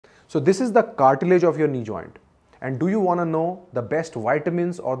So this is the cartilage of your knee joint. And do you want to know the best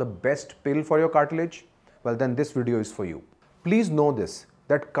vitamins or the best pill for your cartilage? Well, then this video is for you. Please know this,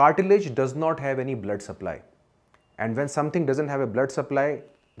 that cartilage does not have any blood supply. And when something doesn't have a blood supply,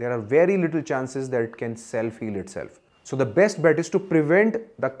 there are very little chances that it can self-heal itself. So the best bet is to prevent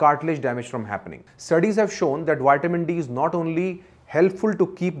the cartilage damage from happening. Studies have shown that vitamin D is not only helpful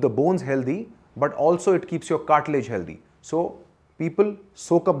to keep the bones healthy, but also it keeps your cartilage healthy. So people,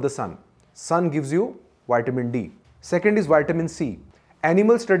 soak up the sun. Sun gives you vitamin D. Second is vitamin C.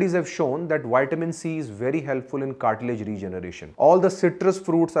 Animal studies have shown that vitamin C is very helpful in cartilage regeneration. All the citrus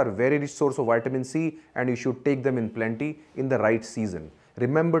fruits are very rich source of vitamin C, and you should take them in plenty in the right season.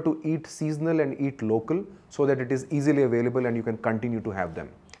 Remember to eat seasonal and eat local so that it is easily available and you can continue to have them.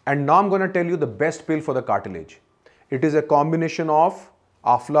 And now I'm going to tell you the best pill for the cartilage. It is a combination of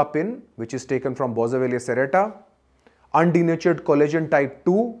Aflapin, which is taken from Boswellia serrata, Undenatured collagen type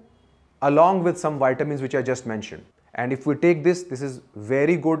 2, along with some vitamins which I just mentioned. And if we take this, this is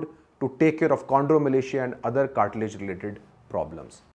very good to take care of chondromalacia and other cartilage related problems.